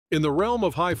In the realm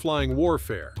of high-flying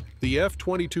warfare, the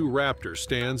F-22 Raptor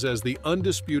stands as the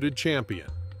undisputed champion,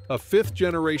 a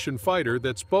fifth-generation fighter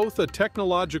that's both a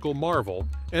technological marvel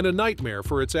and a nightmare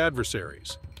for its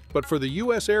adversaries. But for the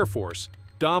U.S. Air Force,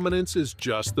 dominance is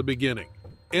just the beginning.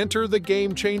 Enter the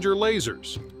game-changer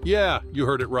lasers. Yeah, you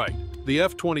heard it right. The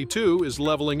F-22 is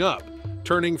leveling up,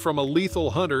 turning from a lethal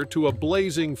hunter to a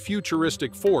blazing,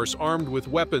 futuristic force armed with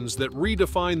weapons that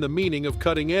redefine the meaning of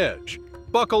cutting edge.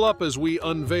 Buckle up as we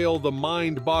unveil the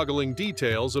mind-boggling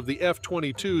details of the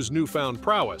F-22's newfound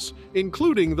prowess,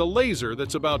 including the laser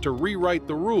that's about to rewrite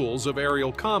the rules of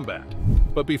aerial combat.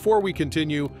 But before we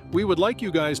continue, we would like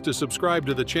you guys to subscribe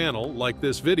to the channel, like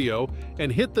this video, and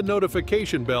hit the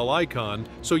notification bell icon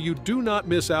so you do not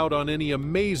miss out on any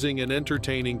amazing and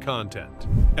entertaining content.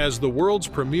 As the world's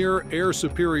premier air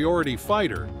superiority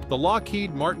fighter, the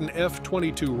Lockheed Martin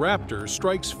F-22 Raptor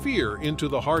strikes fear into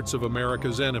the hearts of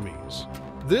America's enemies.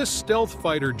 This stealth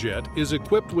fighter jet is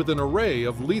equipped with an array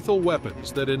of lethal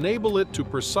weapons that enable it to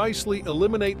precisely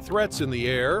eliminate threats in the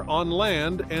air, on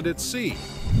land, and at sea.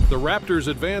 The Raptor's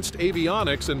advanced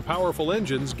avionics and powerful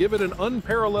engines give it an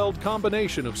unparalleled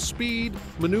combination of speed,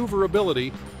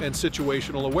 maneuverability, and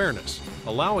situational awareness,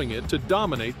 allowing it to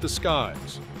dominate the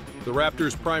skies. The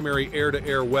Raptor's primary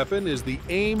air-to-air weapon is the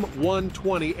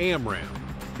AIM-120 AMRAAM.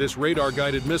 This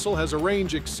radar-guided missile has a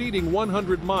range exceeding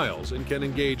 100 miles and can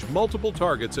engage multiple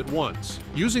targets at once.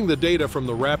 Using the data from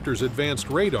the Raptor's advanced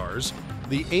radars,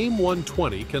 the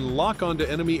AIM-120 can lock onto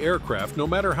enemy aircraft no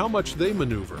matter how much they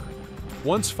maneuver.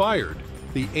 Once fired,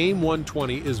 the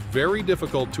AIM-120 is very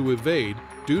difficult to evade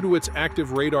due to its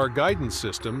active radar guidance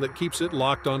system that keeps it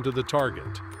locked onto the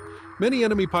target. Many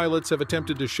enemy pilots have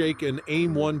attempted to shake an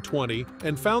AIM-120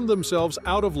 and found themselves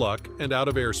out of luck and out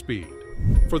of airspeed.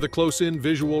 For the close-in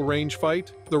visual range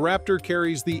fight, the Raptor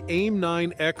carries the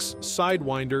AIM-9X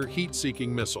Sidewinder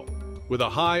heat-seeking missile. With a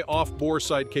high off-bore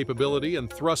sight capability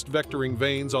and thrust vectoring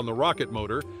vanes on the rocket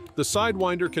motor, the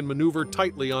Sidewinder can maneuver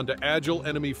tightly onto agile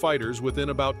enemy fighters within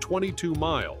about 22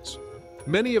 miles.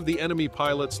 Many of the enemy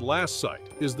pilots' last sight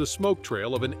is the smoke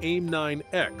trail of an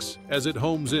AIM-9X as it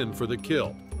homes in for the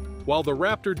kill. While the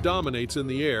Raptor dominates in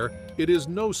the air, it is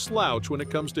no slouch when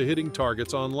it comes to hitting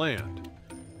targets on land.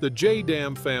 The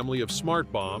JDAM family of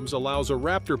smart bombs allows a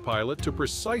Raptor pilot to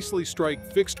precisely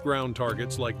strike fixed ground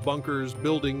targets like bunkers,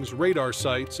 buildings, radar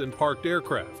sites, and parked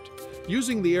aircraft.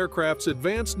 Using the aircraft's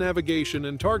advanced navigation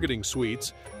and targeting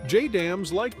suites,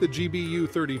 JDAMs like the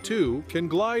GBU-32 can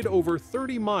glide over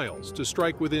 30 miles to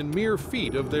strike within mere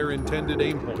feet of their intended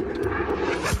aim point.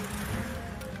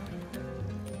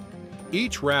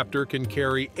 Each Raptor can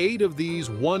carry 8 of these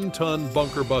 1-ton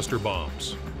bunker buster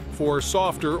bombs. For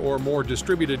softer or more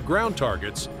distributed ground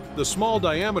targets, the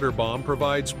small-diameter bomb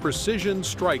provides precision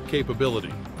strike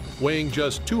capability. Weighing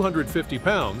just 250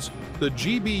 pounds, the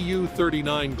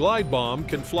GBU-39 glide bomb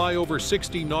can fly over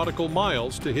 60 nautical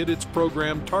miles to hit its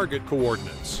programmed target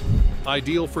coordinates.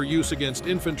 Ideal for use against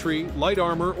infantry, light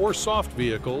armor, or soft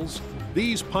vehicles,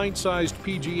 these pint-sized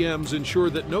PGMs ensure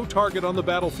that no target on the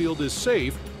battlefield is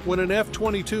safe when an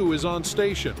F-22 is on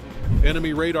station.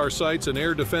 Enemy radar sites and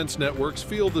air defense networks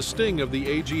feel the sting of the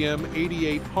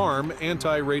AGM-88 HARM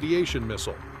anti-radiation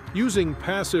missile. Using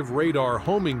passive radar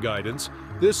homing guidance,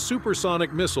 this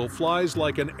supersonic missile flies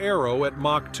like an arrow at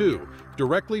Mach 2,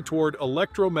 directly toward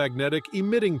electromagnetic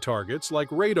emitting targets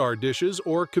like radar dishes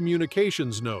or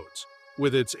communications nodes.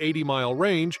 With its 80-mile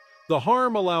range, the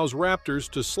HARM allows Raptors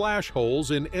to slash holes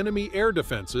in enemy air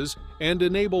defenses and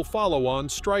enable follow-on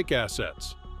strike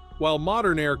assets. While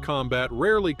modern air combat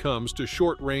rarely comes to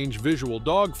short-range visual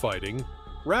dogfighting,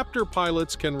 Raptor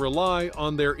pilots can rely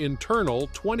on their internal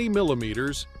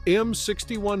 20mm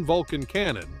M61 Vulcan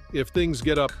cannon if things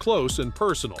get up close and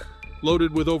personal.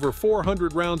 Loaded with over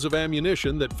 400 rounds of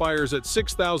ammunition that fires at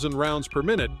 6,000 rounds per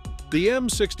minute, the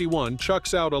M61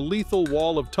 chucks out a lethal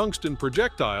wall of tungsten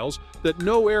projectiles that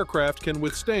no aircraft can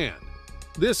withstand.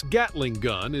 This Gatling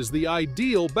gun is the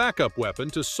ideal backup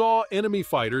weapon to saw enemy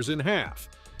fighters in half.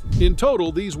 In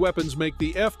total, these weapons make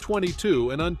the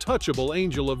F-22 an untouchable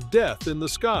angel of death in the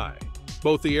sky.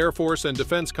 Both the Air Force and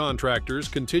defense contractors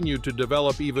continue to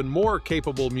develop even more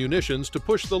capable munitions to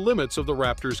push the limits of the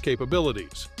Raptor's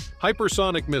capabilities.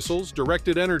 Hypersonic missiles,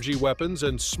 directed energy weapons,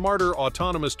 and smarter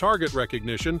autonomous target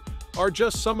recognition are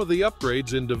just some of the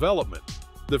upgrades in development.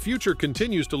 The future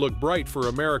continues to look bright for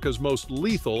America's most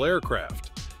lethal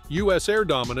aircraft. U.S. air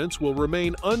dominance will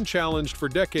remain unchallenged for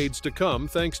decades to come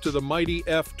thanks to the mighty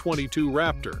F-22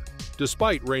 Raptor.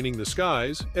 Despite reigning the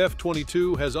skies,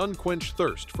 F-22 has unquenched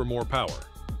thirst for more power.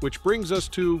 Which brings us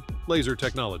to laser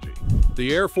technology.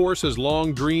 The Air Force has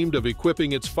long dreamed of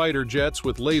equipping its fighter jets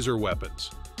with laser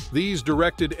weapons. These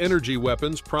directed energy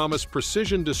weapons promise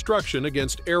precision destruction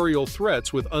against aerial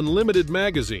threats with unlimited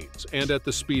magazines and at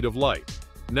the speed of light.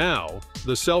 Now,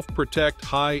 the Self-Protect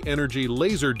High-Energy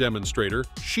Laser Demonstrator,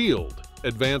 SHIELD,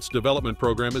 Advanced Development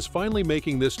Program is finally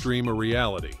making this dream a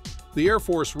reality. The Air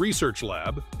Force Research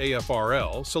Lab,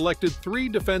 AFRL, selected 3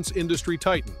 defense industry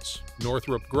titans,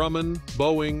 Northrop Grumman,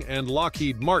 Boeing, and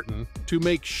Lockheed Martin, to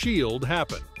make SHIELD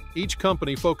happen. Each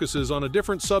company focuses on a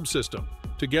different subsystem,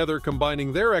 together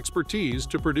combining their expertise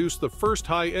to produce the first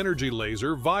high-energy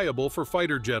laser viable for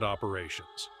fighter jet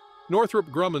operations. Northrop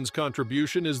Grumman's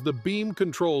contribution is the beam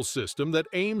control system that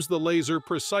aims the laser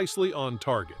precisely on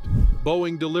target.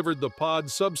 Boeing delivered the pod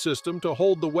subsystem to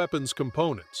hold the weapon's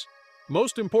components.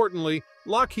 Most importantly,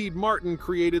 Lockheed Martin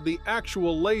created the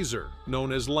actual laser,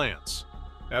 known as Lance.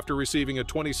 After receiving a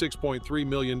 $26.3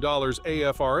 million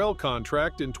AFRL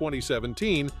contract in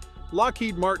 2017,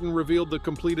 Lockheed Martin revealed the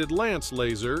completed Lance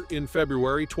laser in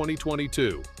February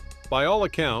 2022. By all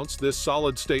accounts, this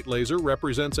solid-state laser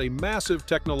represents a massive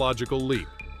technological leap.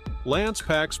 Lance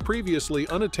packs previously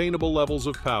unattainable levels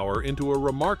of power into a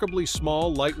remarkably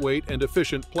small, lightweight, and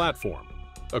efficient platform.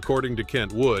 According to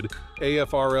Kent Wood,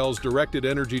 AFRL's Directed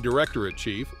Energy Directorate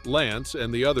Chief, Lance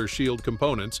and the other SHIELD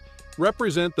components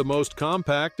represent the most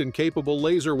compact and capable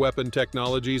laser weapon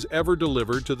technologies ever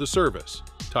delivered to the service.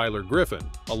 Tyler Griffin,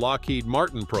 a Lockheed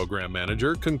Martin program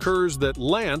manager, concurs that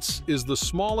Lance is the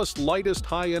smallest, lightest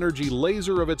high-energy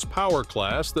laser of its power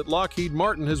class that Lockheed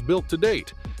Martin has built to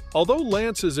date. Although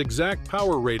Lance's exact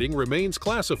power rating remains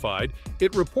classified,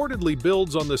 it reportedly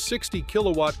builds on the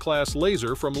 60-kilowatt class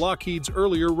laser from Lockheed's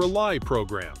earlier Rely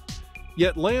program.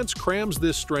 Yet Lance crams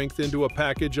this strength into a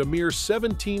package a mere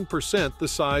 17% the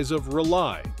size of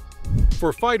Rely.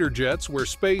 For fighter jets, where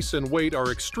space and weight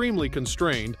are extremely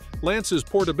constrained, Lance's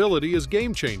portability is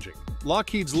game-changing.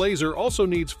 Lockheed's laser also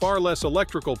needs far less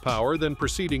electrical power than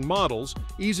preceding models,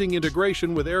 easing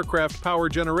integration with aircraft power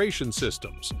generation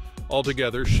systems.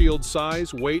 Altogether, SHIELD's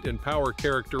size, weight, and power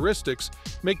characteristics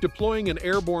make deploying an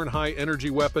airborne high-energy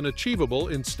weapon achievable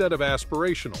instead of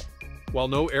aspirational. While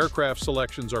no aircraft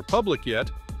selections are public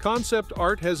yet, concept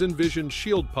art has envisioned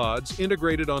SHIELD pods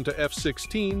integrated onto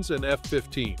F-16s and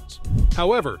F-15s.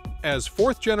 However, as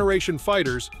fourth-generation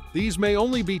fighters, these may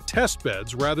only be test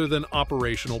beds rather than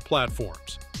operational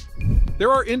platforms.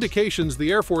 There are indications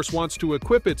the Air Force wants to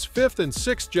equip its 5th and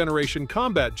 6th generation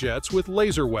combat jets with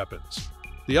laser weapons.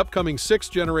 The upcoming 6th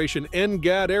generation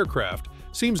NGAD aircraft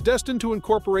seems destined to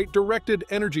incorporate directed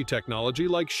energy technology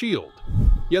like SHIELD.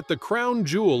 Yet the crown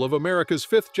jewel of America's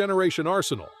 5th generation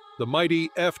arsenal, the mighty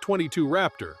F-22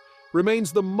 Raptor,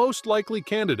 remains the most likely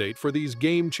candidate for these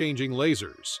game-changing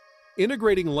lasers.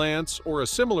 Integrating Lance or a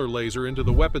similar laser into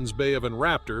the weapons bay of an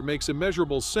Raptor makes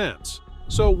immeasurable sense.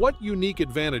 So what unique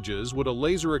advantages would a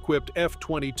laser-equipped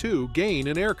F-22 gain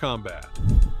in air combat?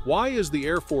 Why is the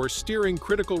Air Force steering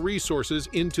critical resources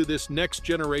into this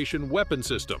next-generation weapon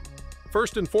system?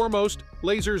 First and foremost,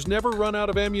 lasers never run out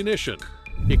of ammunition.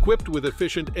 Equipped with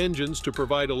efficient engines to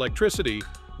provide electricity,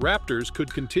 Raptors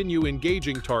could continue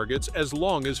engaging targets as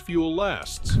long as fuel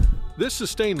lasts. This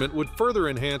sustainment would further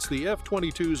enhance the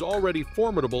F-22's already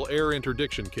formidable air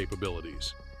interdiction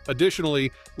capabilities.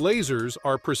 Additionally, lasers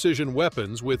are precision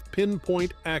weapons with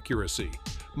pinpoint accuracy.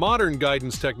 Modern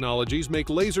guidance technologies make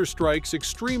laser strikes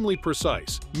extremely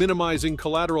precise, minimizing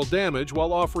collateral damage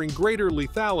while offering greater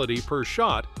lethality per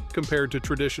shot compared to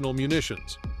traditional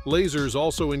munitions. Lasers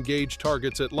also engage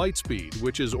targets at light speed,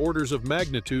 which is orders of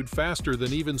magnitude faster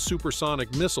than even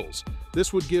supersonic missiles.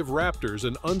 This would give Raptors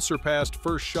an unsurpassed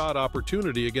first-shot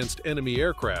opportunity against enemy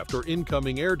aircraft or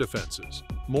incoming air defenses.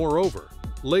 Moreover,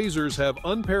 lasers have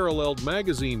unparalleled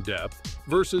magazine depth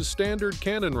versus standard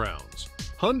cannon rounds.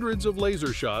 Hundreds of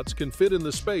laser shots can fit in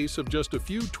the space of just a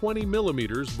few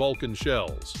 20mm Vulcan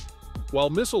shells.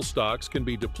 While missile stocks can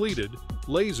be depleted,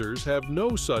 lasers have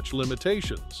no such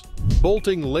limitations.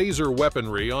 Bolting laser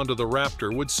weaponry onto the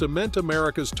Raptor would cement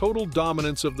America's total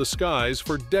dominance of the skies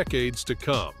for decades to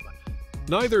come.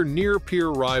 Neither near-peer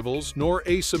rivals nor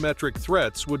asymmetric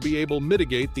threats would be able to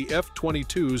mitigate the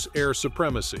F-22's air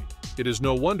supremacy. It is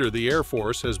no wonder the Air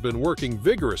Force has been working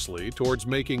vigorously towards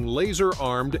making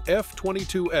laser-armed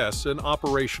F-22s an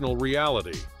operational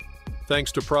reality.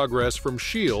 Thanks to progress from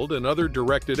SHIELD and other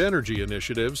directed energy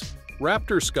initiatives,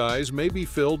 Raptor skies may be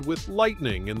filled with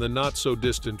lightning in the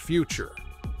not-so-distant future.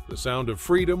 The sound of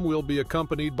freedom will be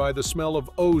accompanied by the smell of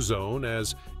ozone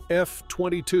as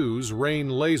F-22s rain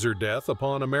laser death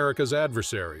upon America's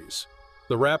adversaries.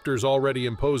 The Raptor's already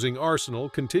imposing arsenal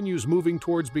continues moving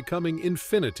towards becoming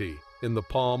infinity in the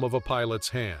palm of a pilot's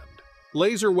hand.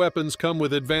 Laser weapons come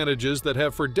with advantages that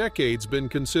have for decades been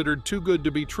considered too good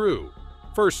to be true.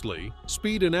 Firstly,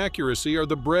 speed and accuracy are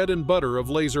the bread and butter of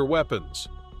laser weapons.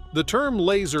 The term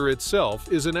laser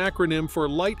itself is an acronym for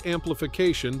light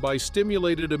amplification by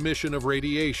stimulated emission of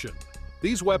radiation.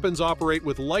 These weapons operate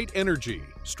with light energy,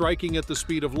 striking at the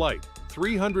speed of light,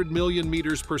 300 million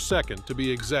meters per second to be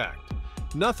exact.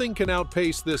 Nothing can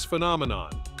outpace this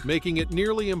phenomenon, making it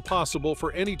nearly impossible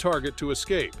for any target to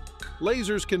escape.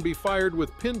 Lasers can be fired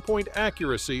with pinpoint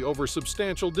accuracy over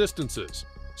substantial distances.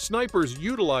 Snipers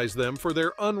utilize them for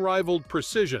their unrivaled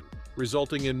precision,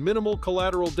 resulting in minimal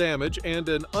collateral damage and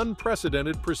an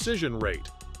unprecedented precision rate.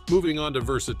 Moving on to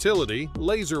versatility,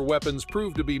 laser weapons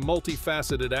prove to be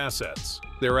multifaceted assets.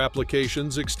 Their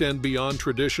applications extend beyond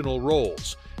traditional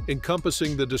roles,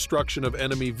 encompassing the destruction of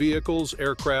enemy vehicles,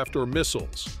 aircraft, or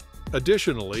missiles.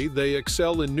 Additionally, they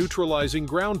excel in neutralizing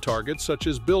ground targets such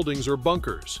as buildings or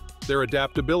bunkers. Their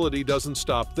adaptability doesn't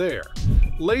stop there.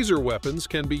 Laser weapons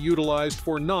can be utilized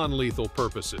for non-lethal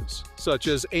purposes, such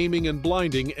as aiming and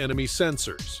blinding enemy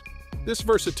sensors. This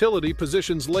versatility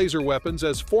positions laser weapons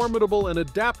as formidable and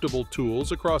adaptable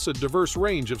tools across a diverse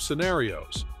range of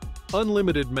scenarios.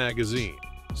 Unlimited magazine.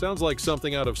 Sounds like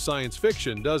something out of science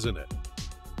fiction, doesn't it?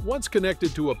 Once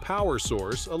connected to a power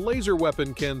source, a laser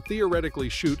weapon can theoretically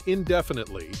shoot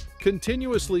indefinitely,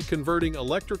 continuously converting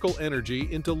electrical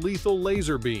energy into lethal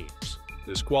laser beams.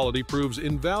 This quality proves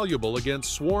invaluable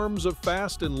against swarms of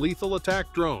fast and lethal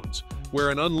attack drones,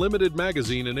 where an unlimited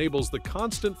magazine enables the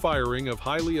constant firing of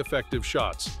highly effective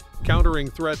shots, countering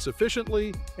threats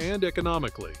efficiently and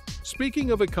economically.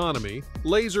 Speaking of economy,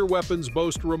 laser weapons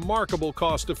boast remarkable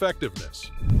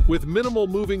cost-effectiveness. With minimal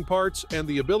moving parts and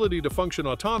the ability to function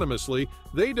autonomously,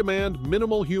 they demand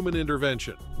minimal human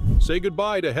intervention. Say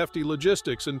goodbye to hefty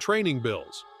logistics and training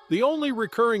bills. The only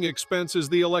recurring expense is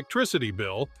the electricity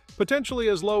bill, potentially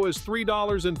as low as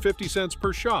 $3.50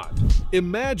 per shot.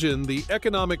 Imagine the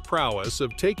economic prowess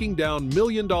of taking down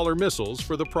million-dollar missiles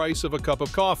for the price of a cup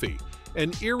of coffee,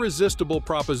 an irresistible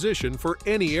proposition for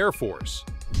any Air Force.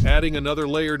 Adding another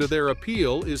layer to their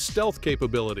appeal is stealth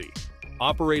capability.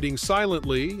 Operating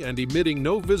silently and emitting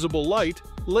no visible light,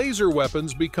 laser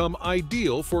weapons become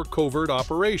ideal for covert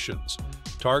operations.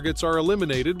 Targets are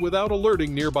eliminated without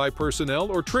alerting nearby personnel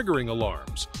or triggering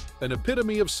alarms, an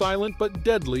epitome of silent but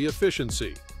deadly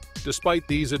efficiency. Despite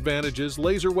these advantages,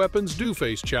 laser weapons do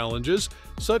face challenges,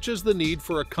 such as the need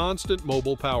for a constant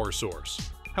mobile power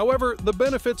source. However, the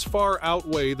benefits far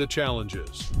outweigh the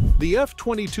challenges. The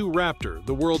F-22 Raptor,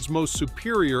 the world's most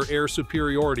superior air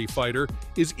superiority fighter,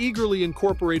 is eagerly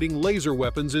incorporating laser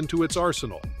weapons into its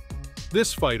arsenal.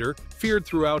 This fighter, feared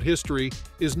throughout history,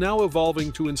 is now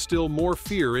evolving to instill more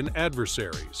fear in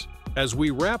adversaries. As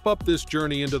we wrap up this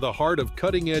journey into the heart of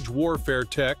cutting-edge warfare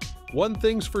tech, one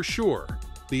thing's for sure: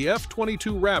 the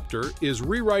F-22 Raptor is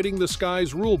rewriting the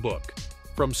sky's rulebook.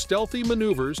 From stealthy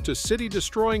maneuvers to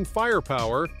city-destroying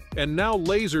firepower, and now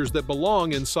lasers that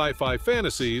belong in sci-fi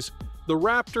fantasies, the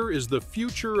Raptor is the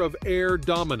future of air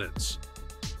dominance.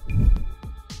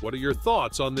 What are your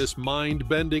thoughts on this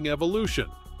mind-bending evolution?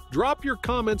 Drop your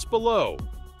comments below.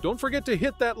 Don't forget to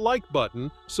hit that like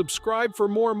button, subscribe for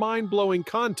more mind-blowing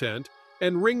content,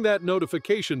 and ring that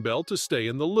notification bell to stay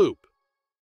in the loop.